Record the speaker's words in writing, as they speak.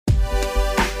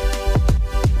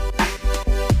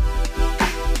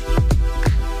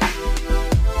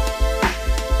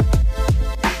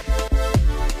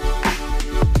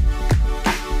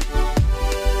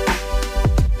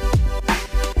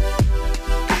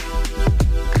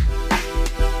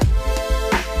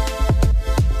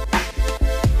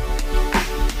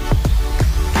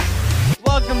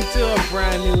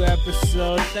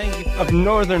Thank you. Of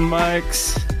Northern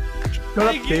Mics.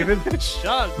 Shut up, David.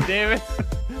 Shut up, David.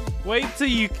 Wait till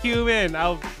you cue in.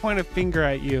 I'll point a finger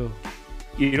at you.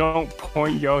 You don't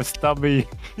point your stubby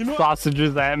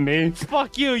sausages at me.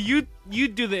 Fuck you. You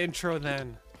do the intro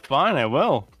then. Fine, I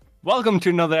will. Welcome to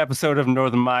another episode of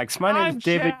Northern Mics. My name is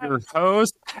David, Chad. your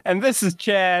host, and this is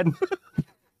Chad.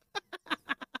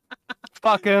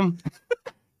 Fuck him.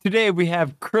 Today we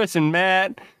have Chris and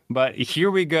Matt, but here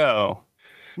we go.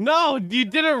 No, you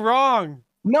did it wrong.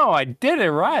 No, I did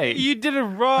it right. You did it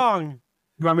wrong.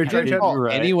 You want me to I drink didn't it? call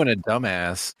right. Anyone a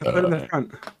dumbass. Put it in the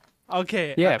front.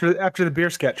 Okay. Yeah. After the beer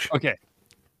sketch. Okay.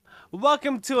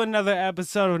 Welcome to another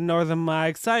episode of Northern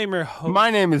Mics. I am your host.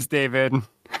 My name is David.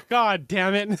 God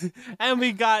damn it. And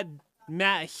we got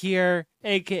Matt here,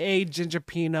 a.k.a. Ginger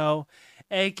Pino,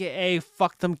 a.k.a.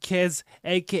 Fuck Them Kids,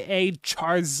 a.k.a.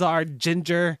 Charizard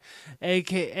Ginger,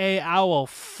 a.k.a. I will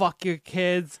fuck your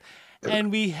kids.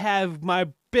 And we have my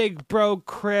big bro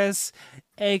Chris,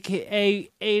 a.k.a.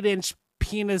 8-inch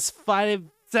penis, 5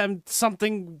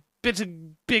 something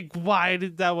big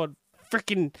wide that would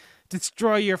freaking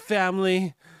destroy your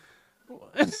family.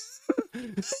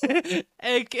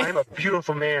 I'm a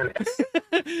beautiful man.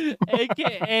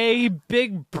 AKA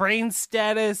big brain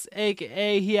status,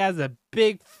 AKA he has a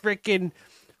big freaking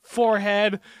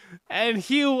forehead and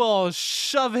he will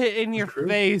shove it in your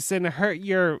face and hurt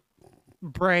your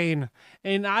brain.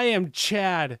 And I am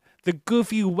Chad, the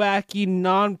goofy, wacky,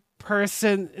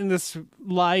 non-person in this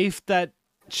life that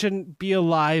shouldn't be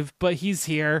alive, but he's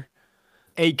here.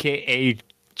 AKA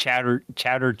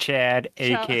Chatter Chad,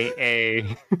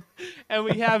 AKA And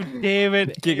we have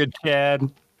David. Giga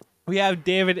Chad. We have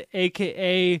David,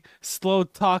 aka Slow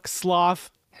Talk Sloth,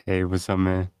 Hey, what's up,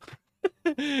 man?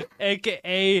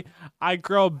 aka I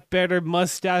grow a better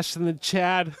mustache than the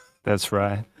Chad, That's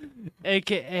right.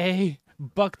 aka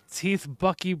Buck Teeth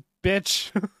Bucky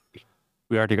bitch.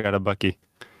 We already got a Bucky.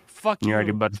 Fuck You you.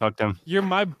 already butt fucked him. You're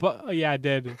my oh, yeah, I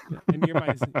did. And you're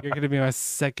gonna be my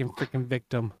second freaking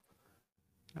victim.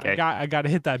 Okay. I gotta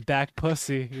hit that back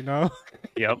pussy, you know?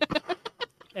 Yep.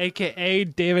 AKA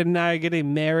David and I are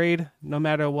getting married no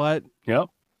matter what. Yep.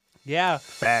 Yeah.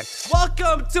 Facts.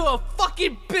 Welcome to a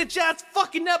fucking bitch-ass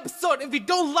fucking episode. If you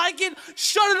don't like it,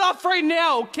 shut it off right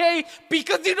now, okay?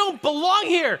 Because you don't belong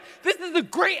here. This is a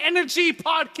great energy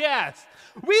podcast.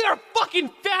 We are fucking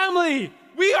family.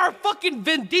 We are fucking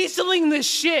Vin Dieseling this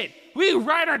shit. We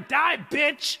ride or die,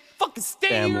 bitch. Fucking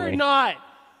stay here or Family. not.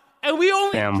 And we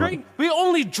Family.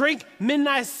 only drink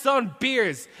Midnight Sun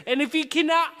beers. And if you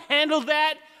cannot handle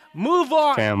that, move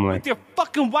on Family. with your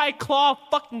fucking White Claw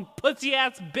fucking pussy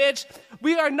ass bitch.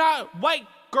 We are not white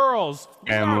girls. We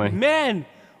Family. are men.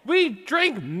 We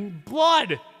drink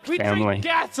blood. We Family. drink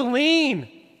gasoline.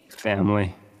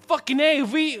 Family. Fucking A,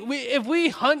 if we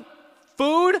hunt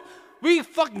food, we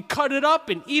fucking cut it up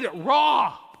and eat it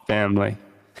raw. Family.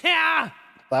 Yeah,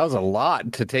 That was a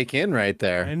lot to take in right I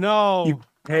there. know.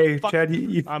 Hey, Fuck. Chad,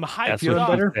 you I'm hyped That's feeling up.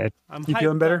 what better? she said. I'm You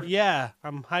feeling hyped better? up. Yeah,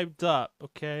 I'm hyped up.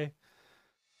 Okay.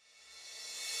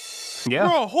 Yeah.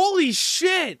 Bro, holy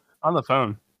shit! On the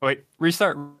phone. Wait.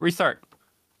 Restart.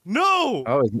 No!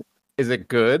 Oh, is it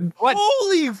good? What?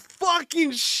 Holy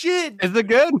fucking shit! Is it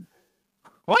good?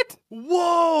 What?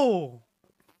 Whoa!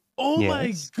 Oh my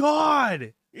Yes.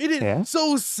 god! It is Yeah?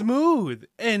 so smooth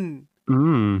and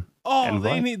Mmm. oh, And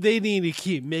what? they need to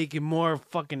keep making more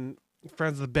fucking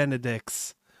Friends with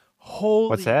Benedicts. Holy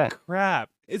What's that? crap!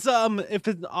 It's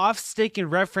an off-staking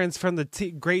reference from the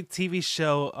great TV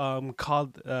show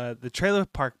called the Trailer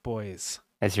Park Boys.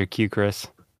 That's your cue, Chris.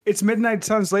 It's Midnight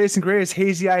Sun's latest and greatest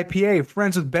hazy IPA,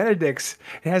 Friends with Benedicts.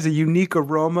 It has a unique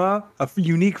aroma, a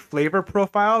unique flavor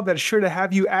profile that's sure to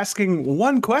have you asking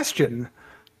one question.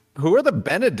 Who are the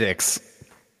Benedicts?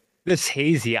 This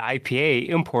hazy IPA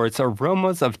imports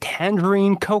aromas of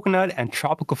tangerine, coconut, and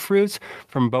tropical fruits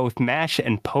from both mash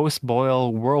and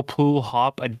post-boil whirlpool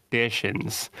hop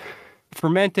additions.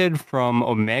 Fermented from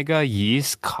Omega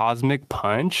Yeast Cosmic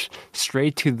Punch,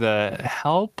 straight to the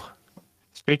help.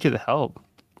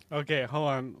 Okay, hold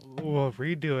on. We'll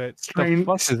redo it. Strain,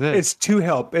 fuck is this? It's to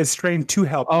help. It's strain to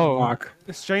help. Oh. Walk.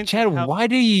 Strange. Chad, why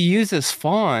do you use this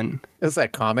font? Is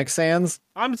that Comic Sans?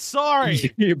 I'm sorry.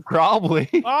 Probably.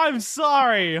 I'm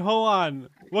sorry. Hold on.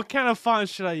 What kind of font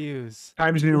should I use?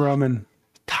 Times New Roman.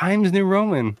 Times New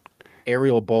Roman.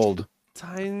 Arial Bold.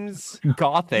 Times.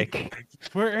 Gothic.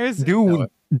 Where is it?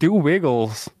 Do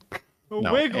wiggles.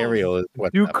 No, Wiggles. Arial is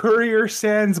what. Do Courier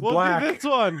Sans We'll Black. do this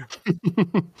one.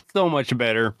 So much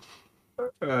better.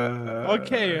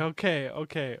 Okay.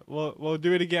 We'll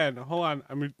do it again. Hold on.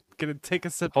 I'm gonna take a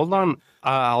sip. Hold on.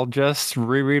 I'll just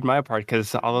reread my part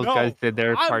because all those guys did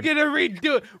their I'm part. gonna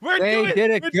redo it. They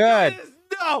did it good.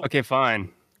 No! Okay, fine.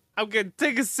 I'm gonna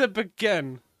take a sip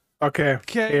again. Okay.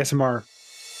 Okay. ASMR.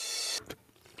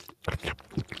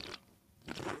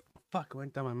 Fuck, it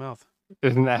went down my mouth.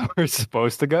 Isn't that where it's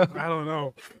supposed to go? I don't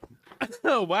know.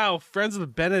 Oh wow, Friends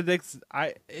with Benedicts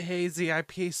hazy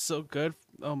IPA is so good.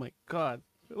 Oh my god.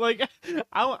 Like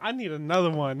I need another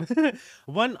one.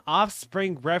 One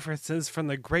Offspring references from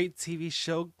the great TV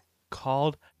show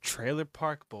called Trailer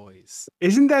Park Boys.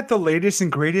 Isn't that the latest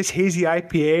and greatest hazy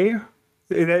IPA?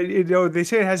 They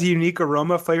say it has a unique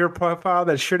aroma flavor profile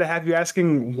that's sure to have you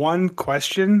asking one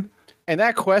question. And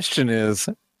that question is,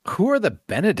 who are the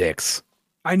Benedicts?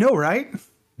 I know, right?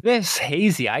 This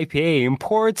hazy IPA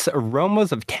imports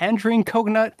aromas of tangerine,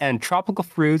 coconut, and tropical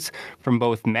fruits from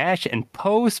both mash and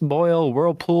post-boil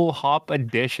whirlpool hop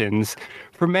additions,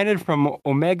 fermented from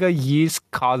Omega Yeast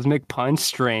Cosmic Punch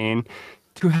strain.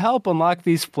 To help unlock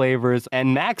these flavors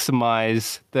and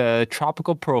maximize the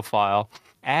tropical profile,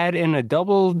 add in a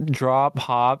double drop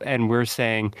hop, and we're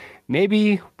saying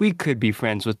maybe we could be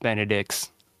friends with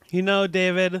Benedicts. You know,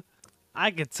 David,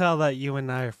 I could tell that you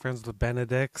and I are friends with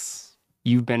Benedicts.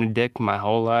 You've been a dick my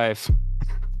whole life.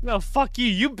 No, fuck you.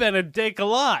 You've been a dick a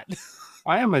lot.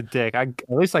 I am a dick. At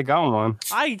least I got one.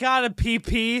 I got a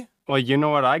PP. Well, you know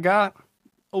what I got?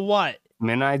 What?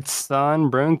 Midnight Sun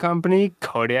Brewing Company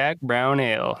Kodiak Brown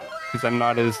Ale. Because I'm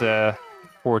not as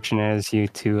fortunate as you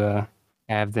to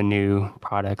have the new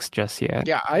products just yet.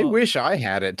 Yeah, I wish I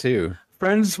had it too.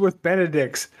 Friends with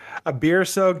Benedicts. A beer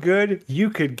so good you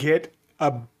could get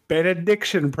a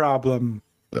benediction problem.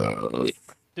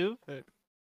 Stupid.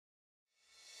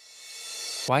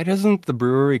 Why doesn't the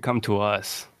brewery come to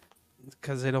us?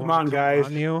 Because they don't Come want on, to guys.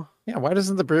 on you. Yeah, why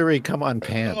doesn't the brewery come on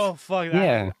pants? Oh fuck that.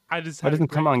 Yeah. I just Why had a doesn't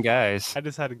come great- on, guys? I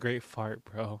just had a great fart,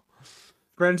 bro.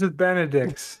 Friends with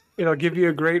Benedicts. It'll give you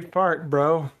a great fart,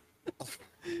 bro. All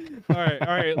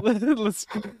right.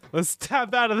 Let's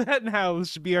tap out of that now.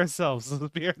 Let's be ourselves.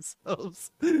 Let's be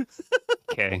ourselves.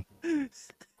 Okay.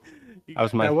 I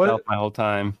was That myself my whole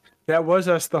time. That was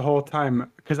us the whole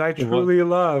time because I truly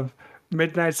love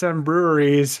Midnight Sun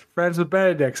Brewery's Friends with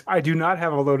Benedicts. I do not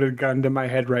have a loaded gun to my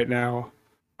head right now.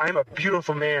 I'm a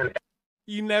beautiful man.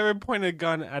 You never point a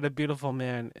gun at a beautiful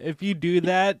man. If you do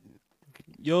that,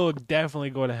 you'll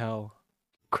definitely go to hell.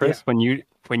 Chris, when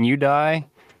you die,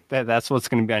 that's what's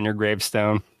going to be on your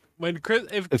gravestone. When Chris,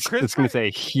 if It's going Christopher, to say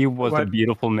he was a What?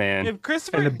 beautiful man. if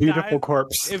Christopher And a beautiful dies,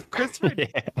 corpse. if Christopher, Yeah.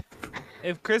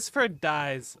 if Christopher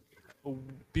dies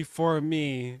before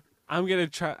me, I'm gonna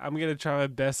try my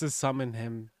best to summon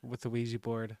him with the Ouija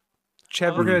board.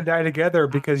 Chad, we're gonna die together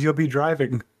because you'll be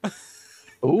driving.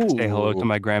 Ooh. Say hello to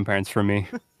my grandparents for me.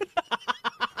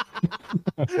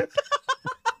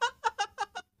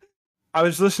 I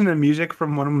was listening to music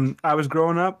from when I was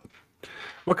growing up.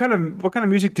 What kind of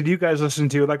music did you guys listen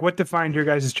to? Like, what defined your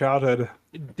guys' childhood?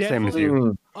 Same as Definitely,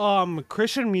 you.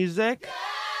 Christian music,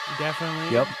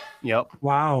 definitely. Yep.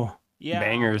 Wow. Yeah.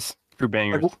 Bangers. True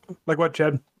bangers. Like what,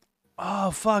 Chad?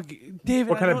 Oh fuck, David.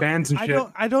 What kind of bands and shit?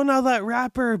 I don't know that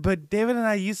rapper, but David and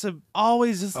I used to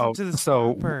always listen to this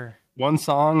rapper. One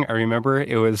song I remember,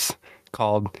 it was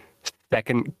called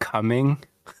Second Coming.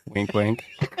 Wink, wink.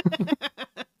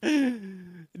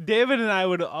 David and I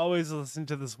would always listen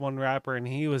to this one rapper, and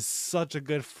he was such a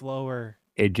good flower.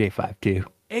 AJ52.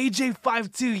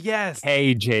 AJ52, yes.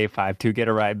 AJ52, get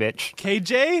it right, bitch.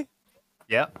 KJ?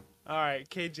 Yep. All right,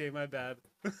 KJ, my bad.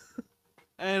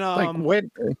 And Like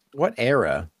what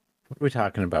era? What are we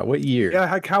talking about? What year?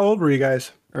 Yeah, how old were you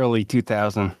guys? Early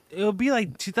 2000. it'll be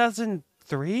like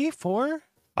 2003, 4?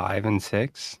 5 and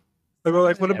 6.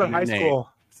 Like what about high 7 and 8. school?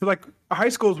 So like high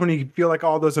school is when you feel like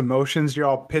all those emotions, you're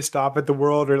all pissed off at the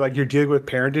world, or like you're dealing with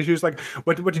parent issues. Like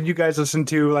what did you guys listen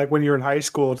to like when you were in high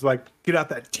school to like get out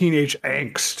that teenage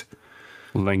angst?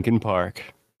 Lincoln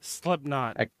Park.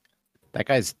 Slipknot. That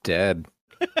guy's dead.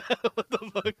 What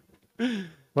the fuck?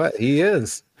 What? He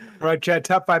is. All right, Chad,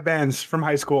 top 5 bands from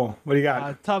high school. What do you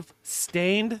got? Tough.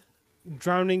 Stained,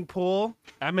 Drowning Pool,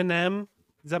 Eminem.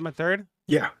 Is that my third?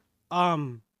 Yeah.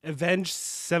 Avenged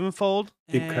Sevenfold,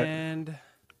 Deep cut. and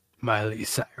Miley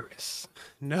Cyrus.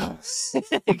 no.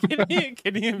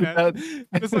 can you imagine?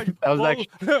 It's like That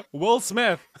was Will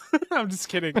Smith. I'm just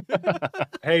kidding.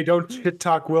 Hey, don't shit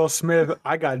talk Will Smith.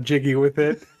 I got jiggy with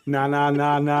it. Nah, nah,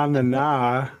 nah, nah, nah,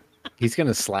 nah. He's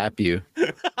gonna slap you.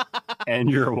 And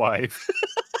your wife.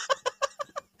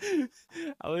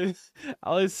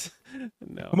 Alice,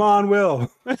 no. Come on,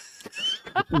 Will.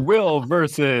 Will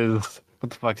versus, what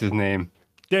the fuck's his name?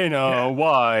 Dana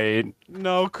White.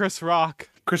 No, Chris Rock.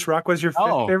 Chris Rock was your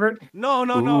Oh. favorite? No.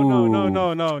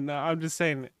 I'm just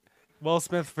saying, Will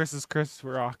Smith versus Chris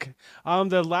Rock.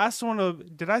 The last one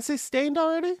of, did I say Stained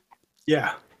already?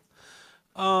 Yeah.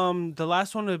 The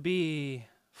last one would be,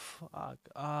 fuck.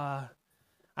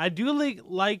 I do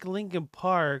like Linkin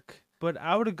Park, but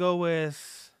I would go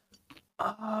with,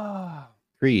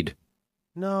 Creed.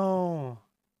 no.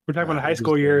 We're talking about high It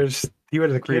school was good. years. You were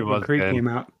the Creed kid when was Creed good. came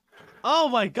out. Oh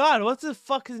my God, what's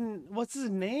his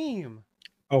name?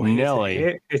 Oh,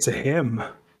 Nelly. It's a him.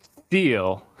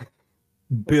 Steel.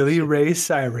 Billy Ray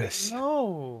Cyrus.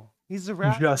 No, he's a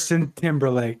rapper. Justin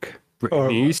Timberlake.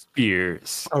 Britney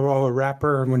Spears. Oh, a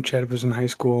rapper when Chad was in high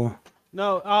school.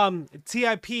 No,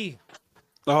 TIP.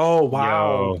 Oh,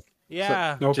 wow. Yo,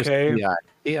 Yeah. Just Okay.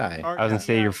 T.I. Or- I was gonna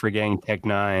say yeah. you're forgetting Tech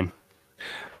Nine.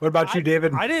 What about you,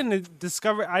 David? I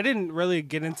didn't really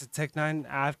get into Tech Nine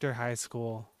after high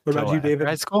school. What about So, you, after David?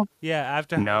 High school? Yeah,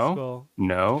 after high No. school.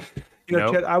 No. You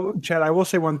know, Nope. Chad, I will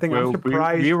say one thing. I'm We,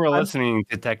 surprised. we were I'm- listening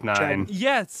to Tech Nine.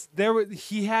 Yes,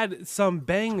 he had some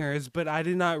bangers, but I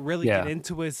did not really Yeah. get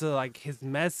into his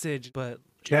message. But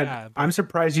Chad, yeah, I'm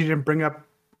surprised you didn't bring up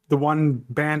the one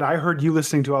band I heard you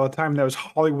listening to all the time. That was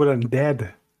Hollywood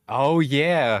Undead. Oh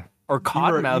yeah, or were-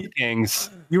 Cottonmouth you- Kings.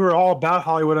 You were all about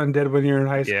Hollywood Undead when you were in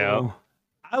high school. Yeah.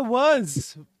 I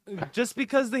was just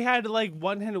because they had like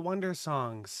one-hit wonder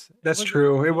songs. That's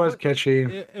true. It was catchy.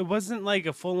 It wasn't like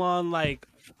a full-on like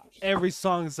every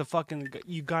song is a fucking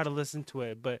you gotta listen to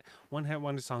it, but one-hit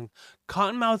wonder song.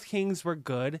 Cottonmouth Kings were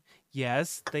good.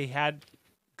 Yes, they had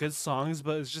good songs,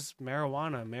 but it's just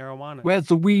marijuana. Where's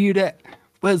the weed at?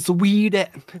 Where's the weed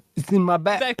at? It's in my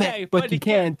backpack, Backpack, but you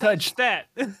can't touch. that.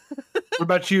 What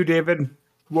about you, David?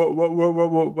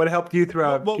 What helped you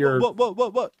throughout What? your? What? Whoa, whoa,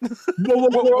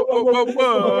 whoa,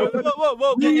 whoa.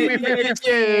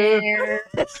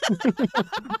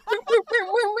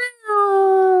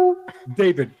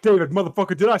 David,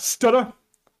 motherfucker, did I stutter?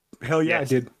 Hell yeah,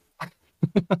 Yes. I did.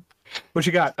 What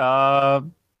you got?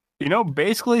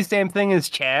 Basically same thing as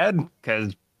Chad,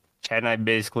 because Chad and I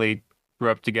basically grew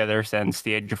up together since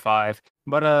the age of 5.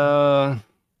 But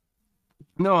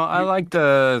no, I like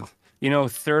the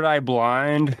Third Eye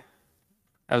Blind.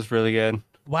 That was really good.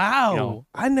 Wow, You know,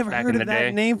 I never back heard in of the that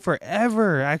day. name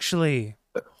forever. Actually,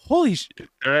 holy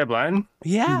Third Eye Blind?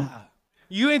 yeah.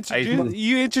 You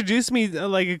introduced me to,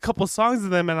 like a couple songs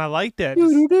of them, and I liked it.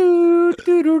 You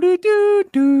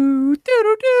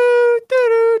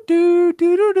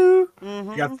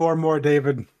got 4 more,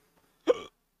 David.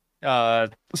 So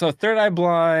Third Eye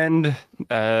Blind,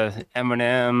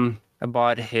 Eminem. I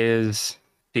bought his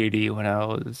CD when I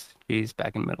was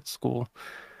back in middle school.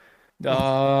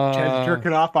 Chad's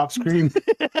jerking off screen.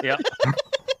 Yep.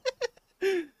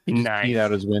 He just Nice. peed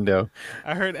out his window.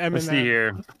 I heard Let's see Eminem.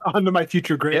 here. Onto my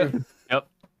future grave. Yep.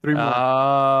 3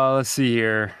 more. Let's see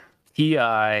here.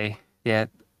 T.I. Yeah.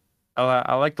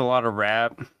 I liked a lot of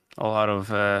rap, a lot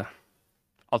of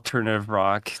alternative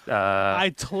rock.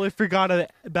 I totally forgot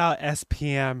about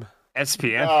SPM.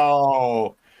 SPM.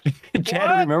 Oh, Chad,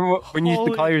 What? remember when you used to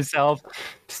Holy- call yourself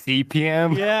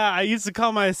CPM Yeah, I used to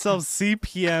call myself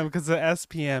CPM because of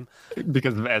SPM.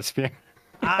 because of SPM?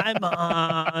 I'm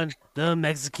on the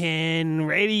Mexican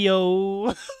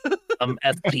radio.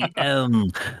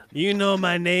 SPM. You know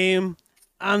my name.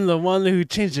 I'm the one who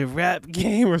changed the rap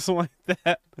game or something like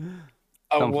that.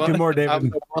 Oh, Two more, David. I'm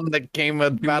the one that came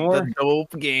about more? the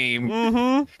dope game.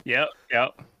 Mm-hmm. Yep.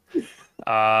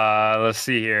 Let's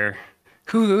see here.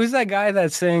 Who's that guy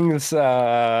that sings?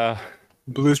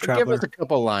 Blues Give Traveler. us a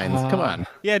couple lines. Come on.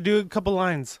 Yeah, do a couple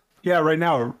lines. Yeah, right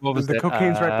now. What was the it?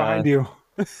 cocaine's right behind you.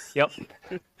 Yep.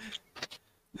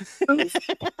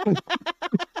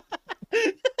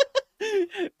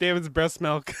 David's breast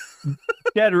milk.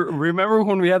 Yeah. Remember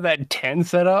when we had that tent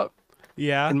set up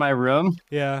Yeah, in my room,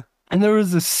 yeah. and there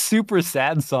was a super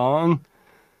sad song.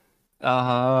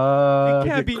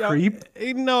 Can't be Creep?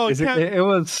 No, it Is it- can't. It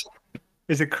was.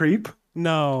 Is it Creep?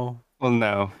 No. Well,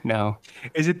 no.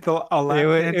 Is it the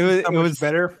Aladdin? It was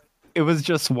better. It was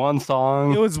just one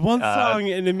song. It was one song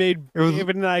and it made was-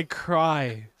 David and I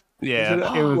cry. Yeah.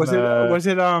 Was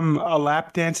it a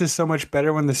lap dance is so much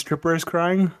better when the stripper is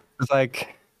crying? It was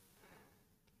like,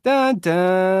 dun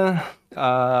dun.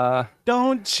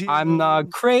 Don't you? I'm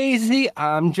not crazy.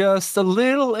 I'm just a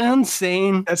little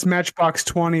insane. That's Matchbox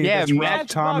 20. Yeah, That's Rob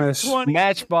Matchbox Thomas. 20.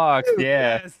 Matchbox.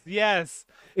 Yeah. Yes.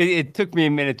 It took me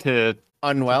a minute to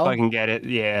Unwell. fucking get it.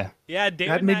 Yeah. Yeah,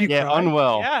 David. That and made I- you Yeah. cry?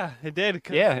 Unwell. Yeah, it did.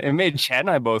 'cause- Yeah. It made Chad and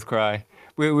I both cry.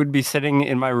 We would be sitting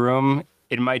in my room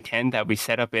in my tent that we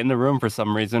set up in the room for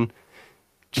some reason,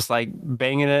 just like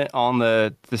banging it on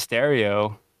the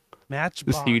stereo.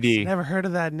 Matchbox. CD. Never heard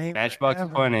of that name. Matchbox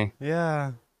ever. 20.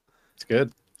 Yeah, It's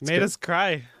good. made us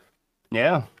cry.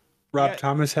 Yeah. Rob Yeah.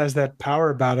 Thomas has that power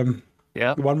about him.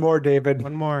 Yeah. One more, David.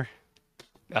 One more.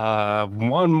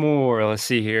 One more. Let's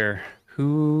see here.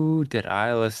 Who did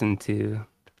I listen to?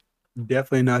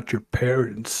 Definitely not your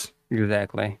parents.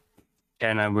 Exactly.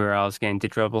 And we were always getting into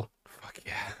trouble. Fuck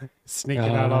yeah.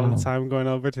 Sneaking out all the time, going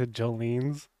over to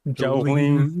Jolene's.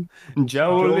 Jolene.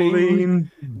 Jolene.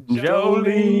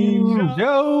 Jolene.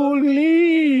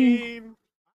 Jolene.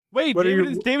 Wait, What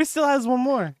are David still has one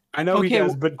more. I know he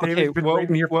does, but David's been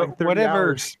waiting here for like 30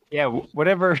 hours. Yeah,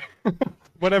 whatever.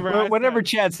 Whatever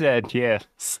Chad said, yeah.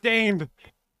 Stained.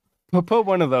 Put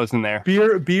one of those in there.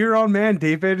 Be your own man,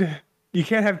 David. You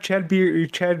can't have Chad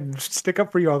stick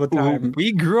up for you all the time.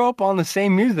 We grew up on the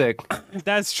same music.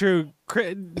 That's true.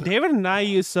 David and I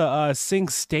used to sing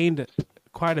Stained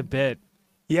quite a bit.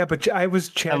 Yeah, but I was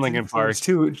Chad's Linkin Park. influence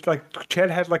too. Like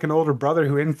Chad had like an older brother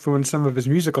who influenced some of his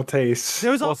musical tastes.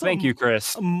 There was Well, also thank you,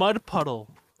 Chris. Mud Puddle.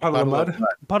 Puddle of Mud.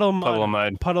 Puddle Mud. Puddle of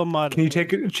Mud. Puddle Mud. Can you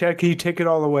take it, Chad? Can you take it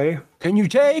all away? Can you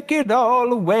take it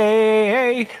all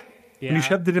away? You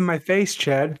shoved it in my face,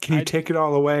 Chad. Can you take it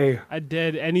all away? I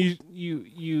did, and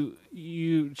you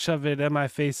shoved it in my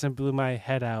face and blew my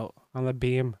head out on the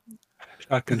beam.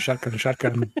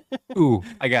 Shotgun. Ooh,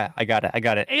 I got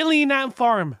it. Alien Ant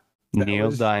Farm.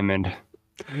 Neil Diamond.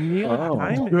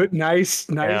 Good, nice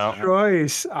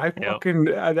choice. Fucking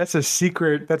that's a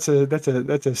secret. That's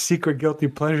a secret guilty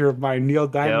pleasure of mine. Neil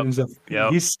Diamond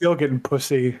he's still getting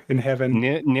pussy in heaven.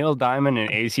 Neil Diamond and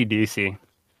AC/DC.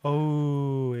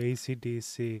 Oh,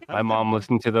 AC/DC. My mom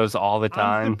listened to those all the I'm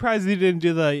time. surprised you didn't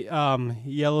do the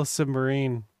Yellow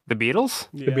Submarine. The Beatles?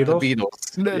 The Beatles.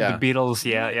 The Beatles,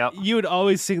 yeah. You would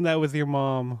always sing that with your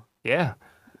mom. Yeah.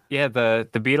 Yeah, the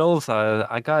Beatles,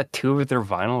 I got three of their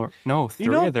vinyl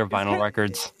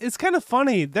records. It's kind of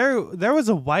funny. There was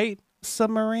a white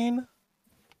submarine.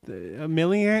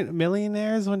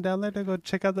 Millionaires went down there to go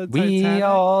check out the We Titanic.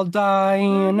 all die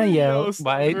in a yellow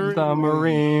white submarine.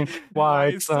 submarine.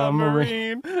 White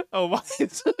submarine. Oh,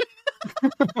 white.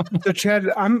 So Chad,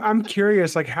 I'm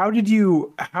curious. Like, how did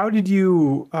you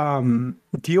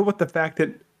deal with the fact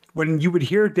that when you would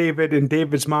hear David and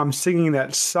David's mom singing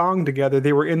that song together,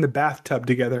 they were in the bathtub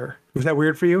together? Was that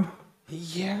weird for you?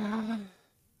 Yeah.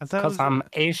 Because I'm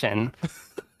Asian.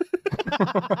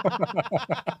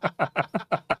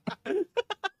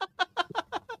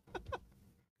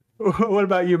 What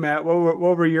about you, Matt? What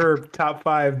were your top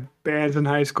 5 bands in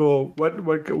high school?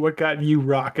 What got you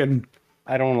rocking?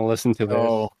 I don't want to listen to this.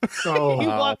 He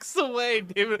walks away,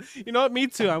 David. You know what? Me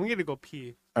too. I'm gonna go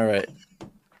pee. All right.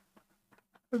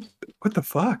 What the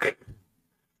fuck?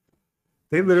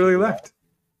 They literally left.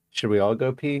 Should we all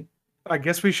go pee? I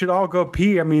guess we should all go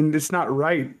pee. I mean, it's not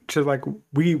right to like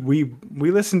we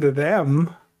listen to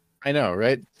them. I know,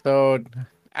 right? So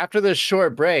after this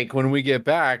short break, when we get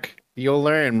back, you'll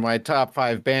learn my top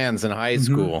 5 bands in high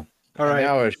school. All right.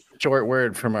 Now a short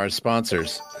word from our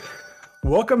sponsors.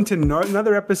 Welcome to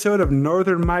another episode of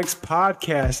Northern Mike's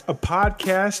podcast, a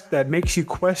podcast that makes you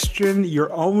question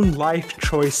your own life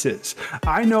choices.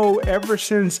 I know ever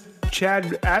since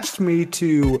Chad asked me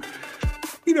to,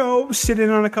 sit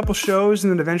in on a couple shows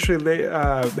and then eventually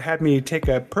had me take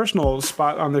a personal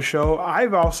spot on the show,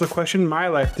 I've also questioned my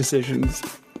life decisions.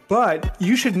 But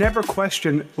you should never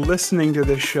question listening to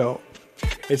this show.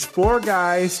 It's 4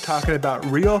 guys talking about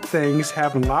real things,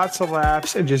 having lots of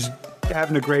laughs, and just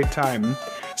having a great time.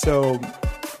 So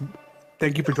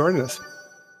thank you for joining us.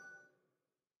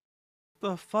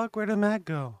 The fuck? Where did Matt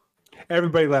go?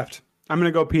 Everybody left. I'm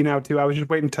gonna go pee now too. I was just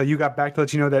waiting until you got back to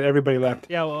let you know that everybody left.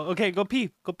 Yeah, well, okay, go pee.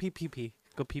 Go pee.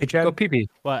 Go pee. Hey Chad. Go pee-pee.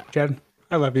 What? Chad,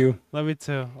 I love you. Love you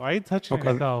too. Why are you touching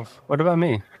yourself? What about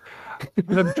me?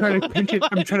 I'm trying to pinch it.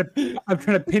 I'm trying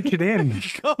to pinch it in.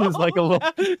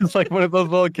 It's like one of those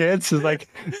little kids who's like,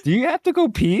 "Do you have to go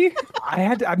pee?"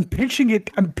 I'm pinching it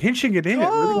in. It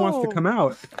really wants to come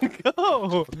out.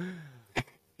 Go.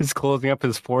 He's closing up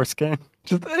his foreskin.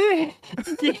 Just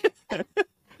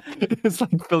it's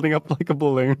like building up like a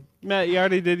balloon. Matt, you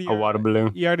already did your A water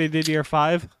balloon. You already did your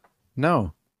 5?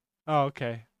 No. Oh,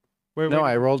 okay.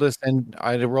 I rolled us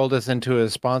into a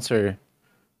sponsor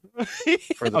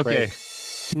for the break.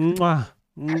 Mwah,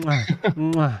 mwah,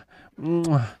 mwah,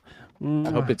 mwah, mwah,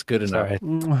 I hope it's good enough. Sorry.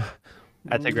 mwah,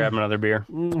 I had to grab another beer.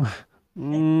 mwah,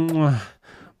 mwah.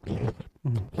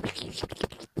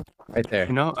 Right there.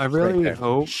 I really there.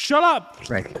 hope. Shut up!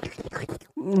 Right.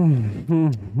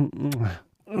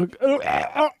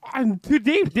 I'm too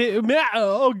deep, Matt.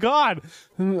 Oh God.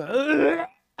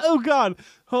 Oh God.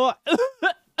 Oh.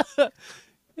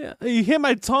 You hit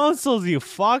my tonsils, you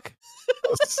fuck.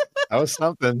 That was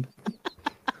something.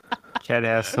 Chad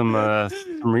has some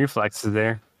reflexes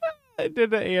there. I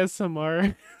did an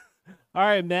ASMR. All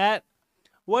right, Matt.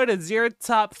 What is your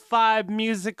top 5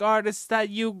 music artists that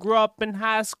you grew up in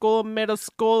high school, middle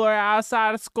school, or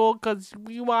outside of school? Because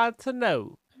we want to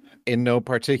know. In no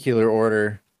particular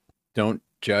order. Don't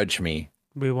judge me.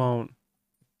 We won't.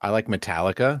 I like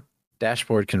Metallica.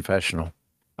 Dashboard Confessional.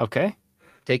 Okay.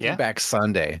 Taking Back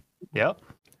Sunday. Yep.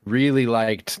 Really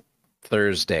liked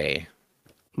Thursday.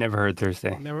 Never heard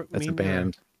Thursday. Never. That's a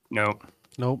band. Nope.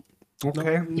 Nope.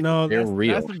 Okay. No, They're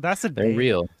real. That's a day. They're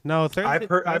real. No, Thursday. I've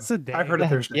heard That's a day. I've heard of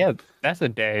Thursday. Yeah, that's a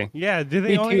day. Yeah. Do they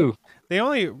Me only? too. They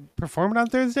only perform it on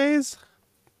Thursdays.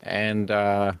 And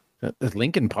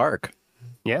Lincoln Park.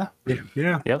 Yeah.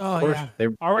 Yeah. Yep. Oh course. yeah. They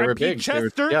were R.I.P. big.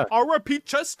 Chester. Yeah. R.I.P.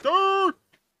 Chester.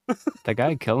 That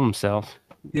guy killed himself.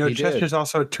 You know, He did. Chester's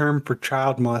also a term for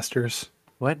child molesters.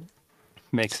 What?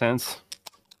 Makes sense.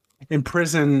 In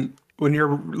prison, when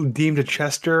you're deemed a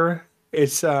Chester,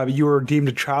 it's you were deemed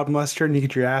a child molester and you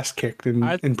get your ass kicked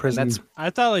in prison. That's I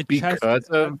thought like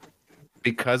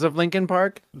because of Lincoln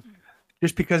Park?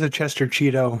 Just because of Chester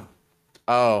Cheeto.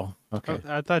 Oh, okay.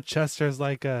 I thought Chester's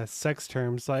like a sex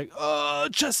term. It's like,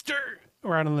 Chester,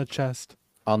 right on the chest.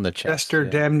 On the chest. Chester yeah.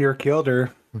 damn near killed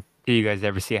her. Do you guys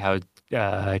ever see how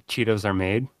Cheetos are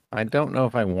made? I don't know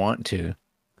if I want to.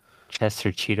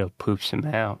 Chester Cheeto poops him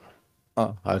out.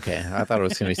 Oh, okay. I thought it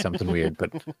was going to be something weird,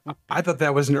 but I thought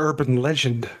that was an urban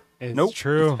legend. It's Nope,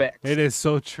 true. it's facts. It is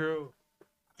so true.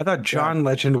 I thought John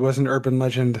Legend was an urban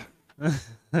legend.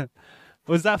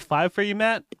 Was that 5 for you,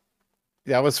 Matt?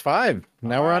 that was 5.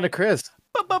 Now we're on to Chris.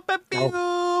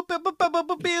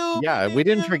 Yeah, we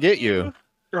didn't forget you.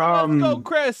 Let's go,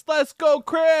 Chris. Let's go,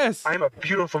 Chris. I'm a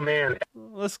beautiful man.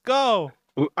 Let's go.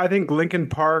 I think Linkin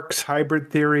Park's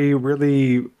Hybrid Theory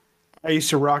really. I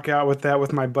used to rock out with that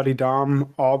with my buddy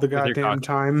Dom all the your goddamn cock.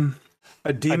 time.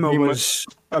 Edema Edema. was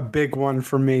a big one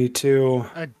for me too.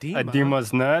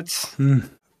 Adima's nuts.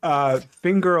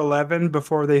 Finger 11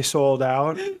 before they sold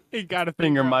out. He got a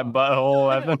Finger my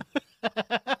butthole, Evan.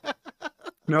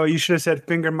 No, you should have said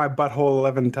finger my butthole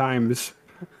 11 times.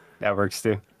 That works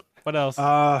too. What else?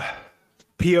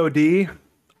 POD.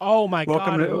 Oh my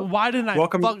welcome god! to- Why didn't I?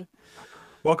 welcome-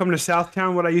 Welcome to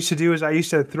Southtown. What I used to do is I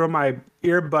used to throw my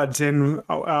earbuds in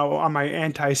on my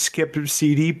anti-skip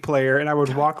CD player, and I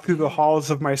would walk through the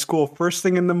halls of my school first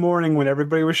thing in the morning when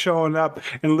everybody was showing up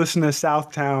and listen to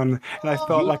Southtown, and I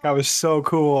felt like I was so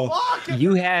cool.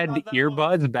 You had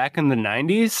earbuds back in the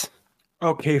 90s?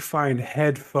 Okay, fine.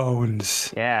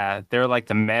 Headphones. Yeah, they're like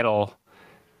the metal.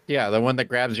 Yeah, the one that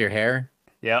grabs your hair.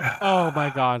 Yep. Oh my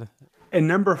god! And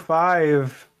number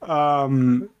 5,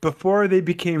 before they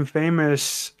became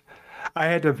famous,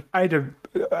 I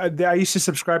used to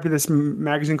subscribe to this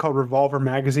magazine called Revolver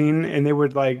Magazine, and they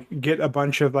would like get a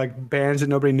bunch of like bands that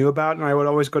nobody knew about, and I would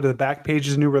always go to the back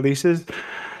pages of new releases.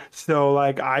 So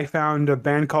like I found a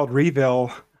band called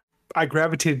Reville. I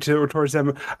gravitated towards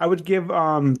them. I would give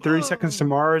 30 Seconds to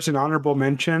Mars an honorable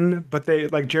mention, but they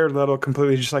like Jared Leto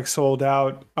completely just like sold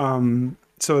out.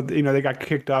 So you know they got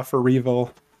kicked off for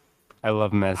Reville. I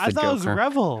love him as the I thought it was Joker.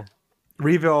 Revel.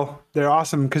 Reville, they're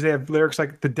awesome because they have lyrics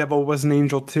like "The devil was an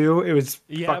angel too." It was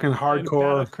fucking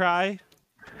hardcore. Cry.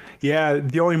 Yeah,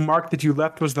 the only mark that you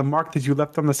left was the mark that you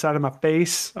left on the side of my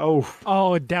face. Oh,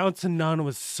 Oh, Down to None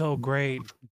was so great.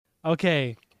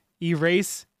 Okay,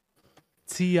 Erase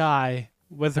Ti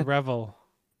with Revel.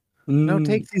 No,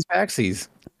 take these backsies.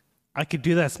 I could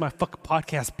do that. It's my fucking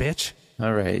podcast, bitch.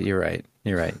 All right, you're right.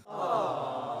 You're right.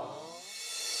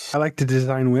 I like to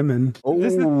design women.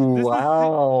 This is-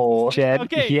 Wow. Chad,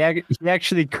 Okay. he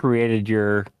actually created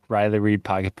your Riley Reid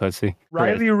pocket pussy.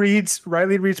 Riley Reed's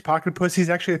pocket pussy is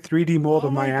actually a 3D mold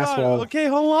of my God. asshole. Okay,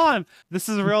 hold on. This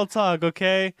is real talk,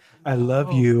 okay? I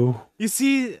love you. You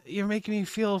see, you're making me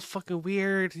feel fucking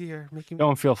weird. You're making me...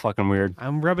 Don't feel fucking weird.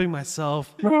 I'm rubbing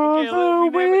myself. We never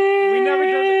done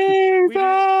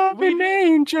it. We an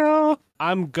angel.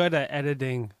 I'm good at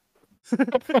editing.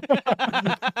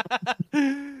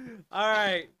 All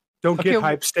right. Don't get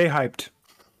hyped. Stay hyped.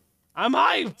 I'm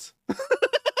hyped.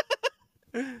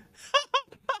 You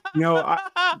know,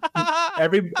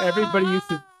 everybody used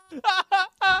to.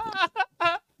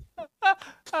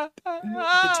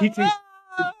 The teaching.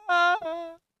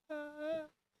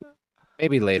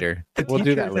 Maybe later. The We'll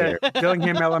do that teachers later. at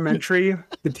Dillingham Elementary.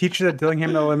 The teachers at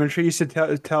Dillingham Elementary used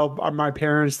to tell my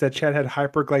parents that Chad had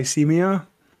hyperglycemia.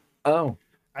 Oh,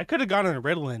 I could have gone on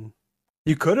Ritalin.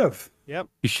 You could have. Yep.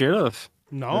 You should have.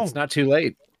 No. it's not too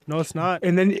late. No, it's not.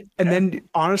 And then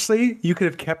honestly, you could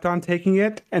have kept on taking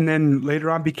it and then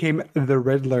later on became the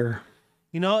Riddler.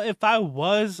 You know, if I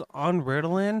was on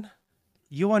Ritalin,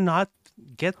 you would not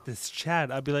get this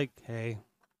chat. I'd be like, hey,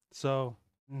 so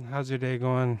how's your day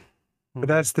going? But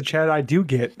that's the Chad I do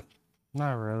get.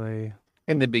 Not really.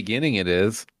 In the beginning, it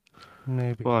is.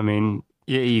 Maybe. Well, I mean,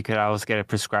 you could always get it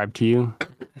prescribed to you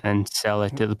and sell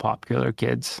it to the popular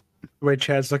kids. The way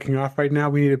Chad's looking off right now,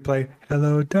 we need to play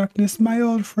Hello Darkness, my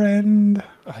old friend.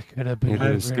 I could have been It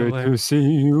on is good to Ritalin. see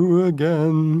you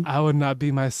again. I would not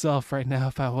be myself right now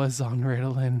if I was on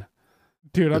Ritalin.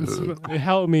 Dude,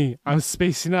 help me. I'm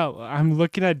spacing out. I'm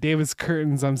looking at David's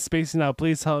curtains. I'm spacing out.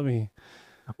 Please help me.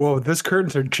 Whoa, those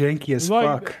curtains are janky as Like,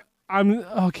 fuck. I'm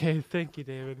okay. Thank you,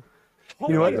 David.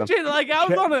 You know Holy what? shit! Like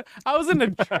I was in a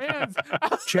trance. I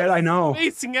was Chad, I know.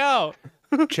 spacing out.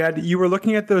 Chad, you were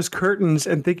looking at those curtains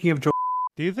and thinking of Joe.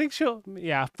 Do you think she'll?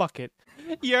 Yeah, fuck it.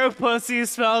 Your pussy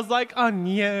smells like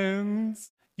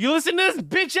onions. You listen to this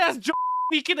bitch ass Joe.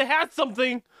 You could have had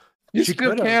something. You She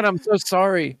still could've. can. I'm so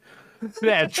sorry.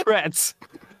 That threats.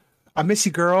 I miss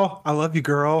you, girl. I love you,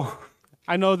 girl.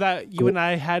 I know that you and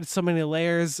I had so many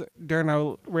layers during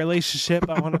our relationship.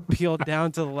 I want to peel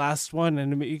down to the last one,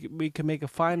 and we can make a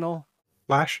final.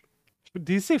 Flash?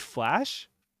 Do you say Flash?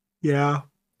 Yeah.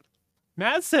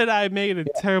 Matt said I made a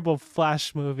terrible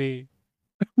Flash movie.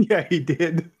 Yeah, he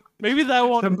did. Maybe that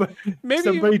won't.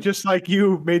 Somebody just like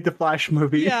you made the Flash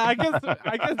movie. Yeah, I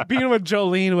guess being with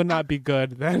Jolene would not be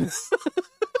good then.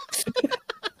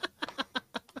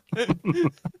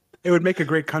 It would make a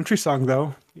great country song,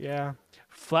 though. Yeah.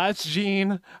 Flash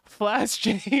Gene, Flash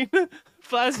Gene,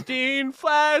 Flash Gene,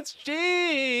 Flash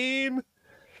Gene.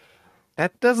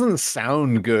 That doesn't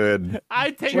sound good.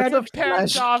 I take What the the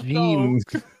pants Flash off Gene?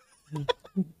 though.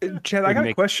 Chad, I got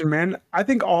a question, man. I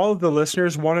think all of the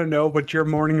listeners want to know what your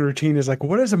morning routine is like.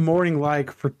 What is a morning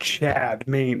like for Chad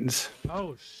Maines?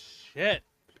 Oh shit.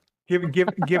 Give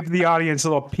the audience a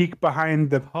little peek behind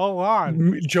the Hold on.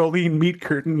 Jolene meat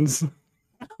curtains.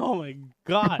 Oh my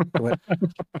god. What?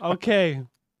 Okay.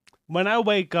 When I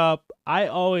wake up, I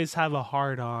always have a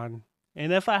hard on.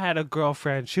 And if I had a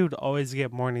girlfriend, she would always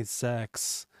get morning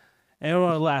sex. And it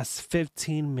would last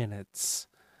 15 minutes.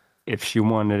 If she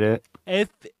wanted it.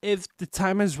 If the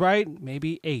time is right,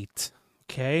 maybe 8.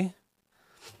 Okay?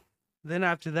 Then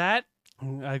after that,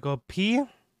 I go pee,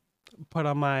 put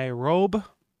on my robe,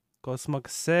 go smoke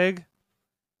a cig,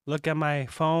 look at my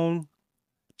phone,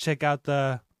 check out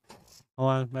the hold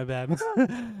on, my bad.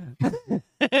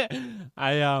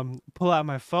 I pull out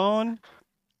my phone,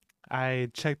 I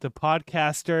check the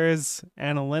podcasters,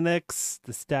 analytics,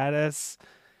 the status,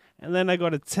 and then I go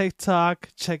to TikTok,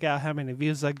 check out how many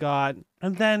views I got,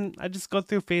 and then I just go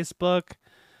through Facebook,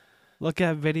 look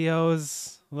at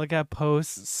videos, look at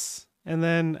posts, and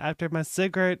then after my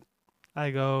cigarette,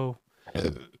 I go,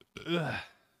 "Ugh,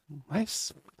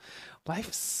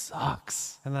 life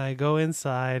sucks. And I go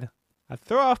inside, I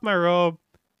throw off my robe,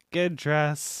 get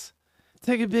dressed,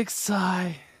 take a big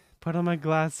sigh, put on my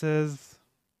glasses,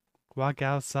 walk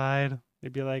outside.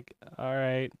 They'd be like, all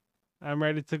right, I'm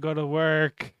ready to go to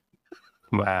work.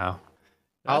 Wow.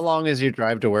 How long is your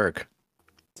drive to work?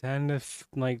 10 to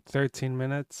 13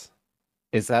 minutes.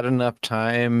 Is that enough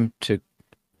time to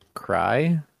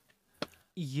cry?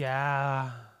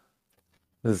 Yeah.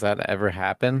 Does that ever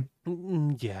happen?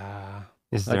 Yeah.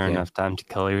 Is there Okay. enough time to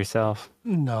kill yourself?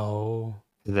 No.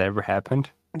 Has that ever happened?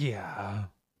 Yeah.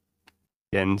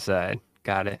 Get inside.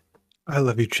 Got it. I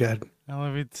love you, Chad. I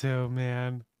love you too,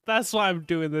 man. That's why I'm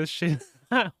doing this shit.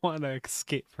 I want to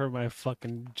escape from my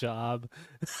fucking job.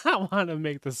 I want to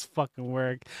make this fucking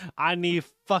work. I need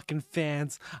fucking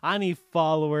fans. I need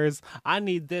followers. I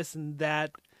need this and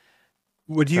that.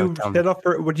 Would So you tell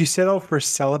me. settle for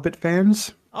celibate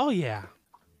fans? Oh, yeah.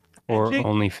 Or Jake-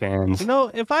 OnlyFans. You know,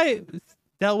 if I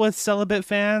dealt with celibate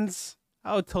fans,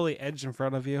 I would totally edge in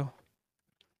front of you.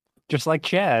 Just like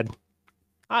Chad.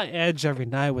 I edge every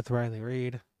night with Riley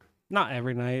Reid. Not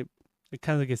every night. It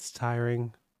kind of gets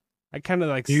tiring. I kind of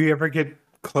like Do you ever get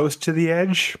close to the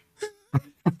edge?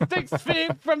 6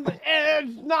 feet from the edge.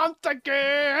 Now I'm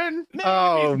thinking. maybe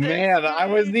Oh 6 man, I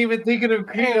wasn't feet. even thinking of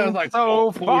Creed. I was like,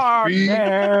 so far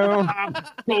now. I'm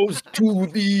close to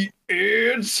the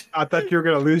edge. I thought you were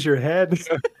gonna lose your head.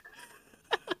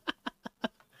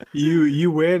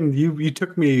 You win. You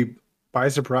took me by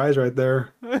surprise right there.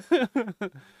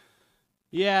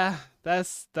 Yeah,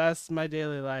 that's my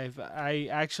daily life. I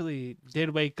actually did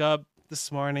wake up this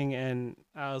morning and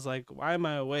I was like, why am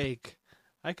I awake?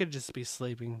 I could just be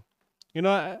sleeping. You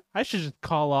know, I should just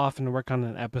call off and work on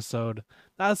an episode.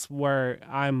 That's where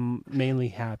I'm mainly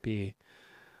happy.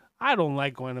 I don't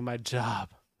like going to my job.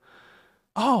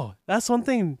 Oh, that's one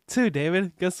thing too,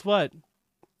 David. Guess what?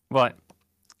 What?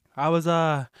 I was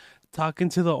talking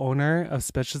to the owner of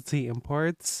Specialty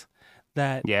Imports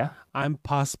that Yeah? I'm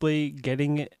possibly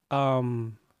getting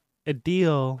a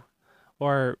deal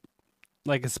or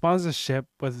like a sponsorship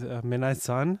with Midnight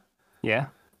Sun. Yeah?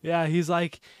 Yeah, he's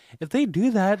like, if they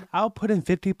do that, I'll put in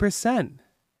 50%.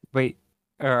 Wait,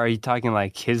 are you talking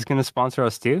like he's gonna sponsor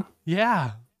us too?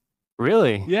 Yeah.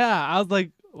 Really? Yeah. I was like,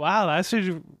 wow, that's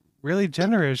really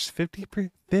generous.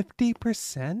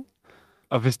 50%?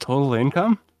 Of his total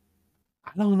income?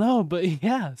 I don't know, but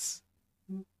yes.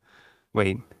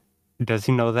 Wait, does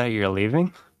he know that you're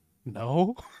leaving?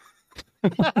 No.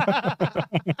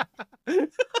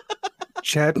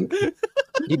 Chad,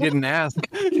 He didn't ask.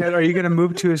 Chad, are you going to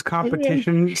move to his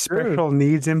competition, Sure. Special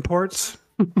Needs Imports?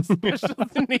 Special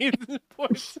needs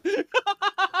imports. I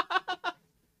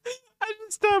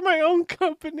should start my own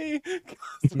company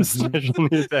Special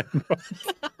needs.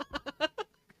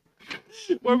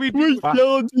 where we do,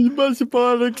 sell these best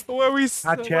products. where we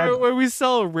Hot Chad. where we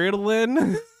sell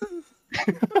Ritalin.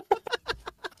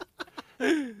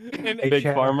 And Hey, Big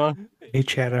Chad. Pharma. Hey,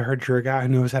 Chad, I heard you're a guy who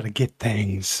knows how to get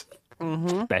things.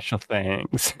 Special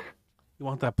things. you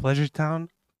want that Pleasure Town?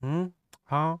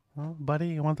 Huh, buddy?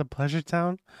 You want the Pleasure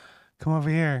Town? Come over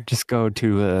here. Just go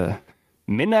to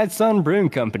Midnight Sun Brewing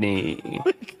Company.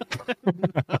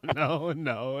 No.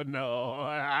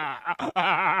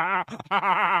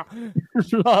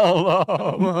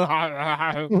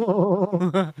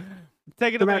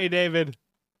 Take it away, David.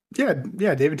 Yeah,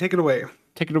 David, take it away.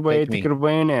 Take it away. Take me. Take it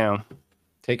away now.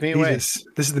 Take me away. Jesus.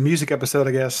 This is the music episode,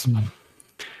 I guess.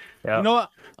 Yeah. You know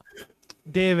what?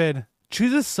 David,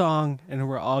 choose a song and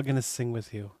we're all going to sing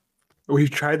with you. We've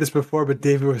tried this before, but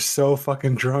David was so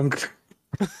fucking drunk.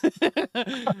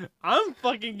 I'm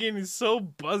fucking getting so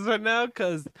buzzed right now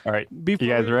because All right. You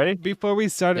guys ready? Before we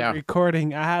started Yeah.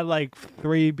 recording, I had like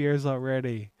 3 beers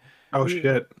already. Oh,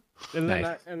 shit. And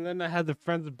then, Nice. I had the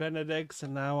friends of Benedicts,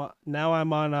 and now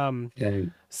I'm on Yeah.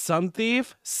 Sun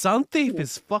Thief. Sun Thief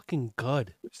is fucking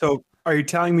good. So, are you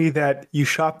telling me that you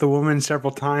shot the woman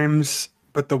several times,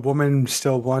 but the woman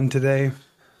still won today?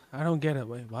 I don't get it.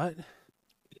 Wait, what?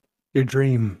 Your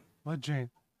dream. What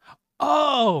dream?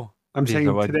 Oh, I'm These saying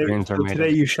are what today, dreams are so made today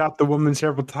of. you shot the woman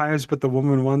several times, but the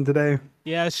woman won today.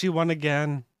 yeah, she won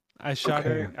again. I shot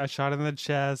her. Okay. I shot in the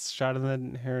chest. Shot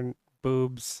in her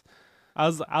boobs. I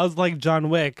was like John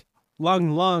Wick.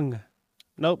 Lung.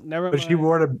 Nope, never But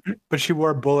mind. she wore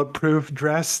a bulletproof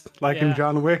dress like in Yeah.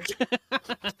 John Wick.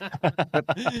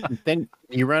 Then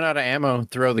you run out of ammo,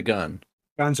 throw the gun.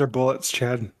 Guns are bullets,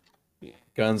 Chad.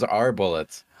 Guns are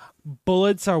bullets.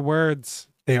 Bullets are words.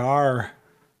 They are.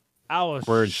 I will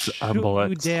Words shoot are you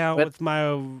bullets. down But- with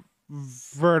my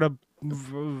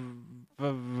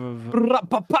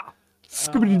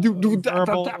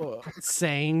verbal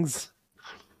sayings.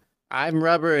 I'm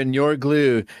rubber and you're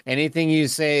glue. Anything you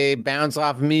say bounce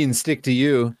off me and stick to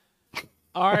you.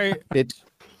 All right, Bitch.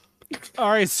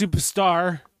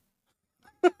 superstar.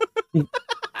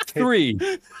 3,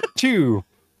 2,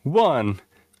 1.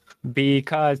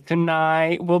 Because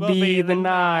tonight will be the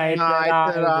night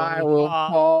that I will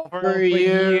fall for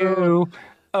you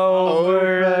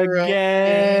over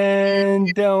again.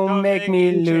 Don't make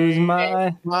me lose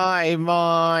my... My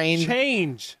mind.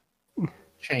 Change.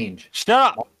 Change. Shut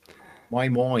up! My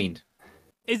mind.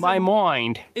 My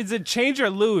mind. Is it change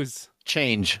or lose?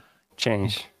 Change.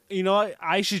 Change. You know what?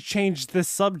 I should change this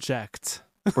subject.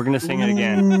 We're gonna sing it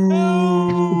again.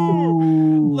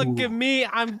 Look at me.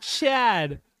 I'm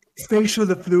Chad. Facial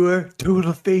the fluor,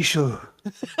 total facial.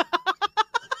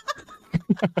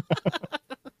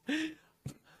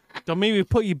 Don't make me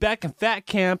put you back in fat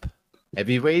camp.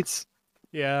 Heavyweights.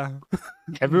 Yeah.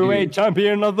 Heavyweight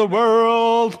champion of the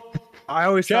world. I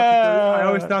always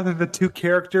thought that the two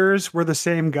characters were the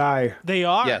same guy. They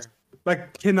are. Yes.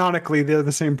 Like canonically, they're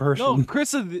the same person. No,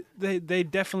 Chris, they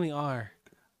definitely are.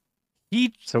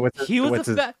 So what's He was what's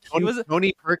a his- fat- he was a-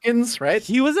 Tony Perkins, right?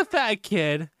 He was a fat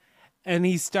kid, and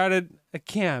he started a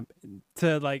camp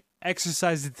to like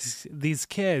exercise these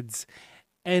kids.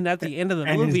 And at the end of the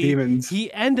And his movie, demons.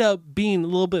 he ended up being a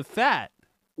little bit fat.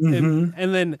 Mhm.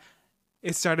 And then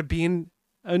it started being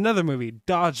another movie,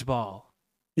 Dodgeball.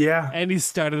 Yeah. And he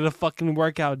started a fucking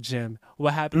workout gym.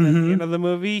 What happened at the end of the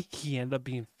movie? He ended up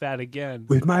being fat again.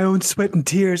 With my own sweat and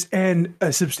tears and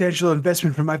a substantial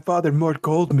investment from my father, Mort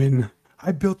Goldman,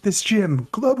 I built this gym,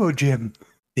 Globo Gym.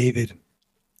 David,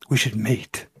 we should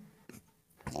mate.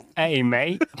 Hey,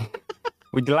 mate.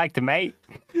 Would you like to mate?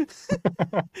 Do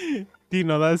you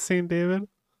know that scene, David?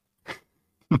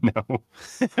 No.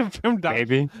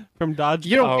 Maybe. From Dodgeball.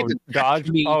 You don't Oh, get to touch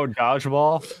me.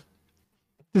 dodgeball.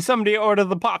 Did somebody order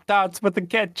the Pop Tarts with the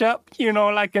ketchup? You know,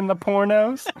 like in the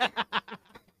pornos?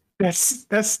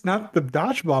 That's not the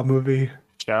dodgeball movie.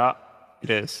 Shut up. It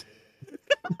is.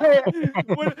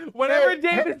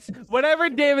 Whatever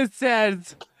David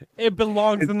says, it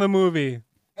belongs in the movie.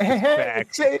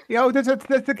 Facts. Yo, this is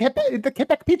the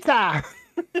Quebec pizza.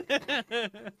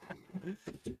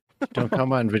 Don't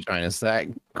come on vaginas. That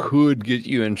could get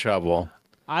you in trouble.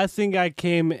 I think I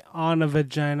came on a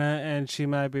vagina and she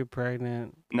might be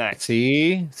pregnant. Nice.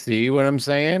 See what I'm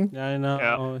saying? I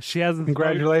know. She hasn't.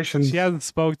 Congratulations. She hasn't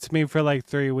spoke to me for like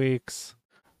 3 weeks.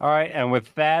 All right, and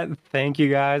with that, thank you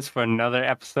guys for another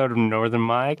episode of Northern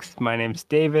Mics. My name's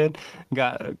David.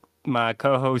 Got my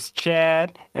co-host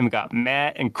Chad, and we got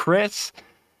Matt and Chris.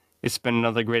 It's been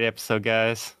another great episode,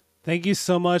 guys. Thank you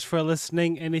so much for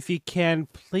listening, and if you can,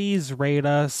 please rate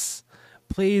us.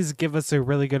 Please give us a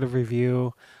really good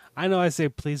review. I know I say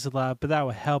please a lot, but that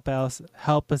will help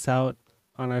us out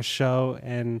on our show,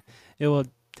 and it will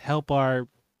help our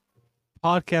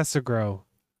podcast to grow.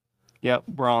 Yep,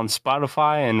 we're on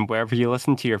Spotify and wherever you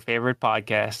listen to your favorite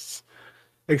podcasts.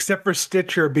 Except for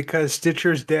Stitcher, because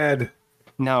Stitcher's dead.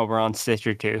 No, we're on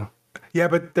Stitcher too. Yeah,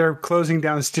 but they're closing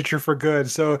down Stitcher for good.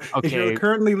 So if you're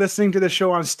currently listening to the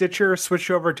show on Stitcher,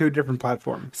 switch over to a different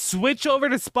platform. Switch over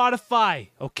to Spotify,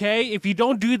 okay? If you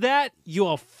don't do that, you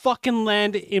will fucking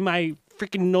land in my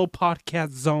freaking no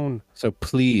podcast zone. So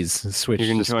please switch You're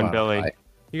gonna to join Spotify. Billy.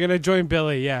 You're going to join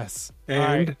Billy, yes. And All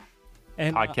right.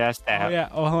 And, Podcast app. Oh, yeah.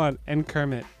 Oh, hold on. And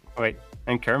Kermit. Wait,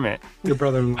 and Kermit. your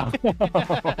brother-in-law.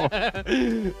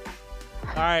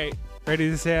 All right. Ready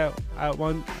to say it?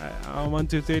 One, 1,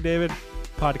 2, 3, David?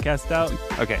 Podcast out.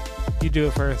 Okay, You do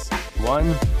it first.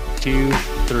 1, 2,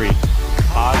 3.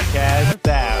 Podcast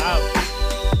app.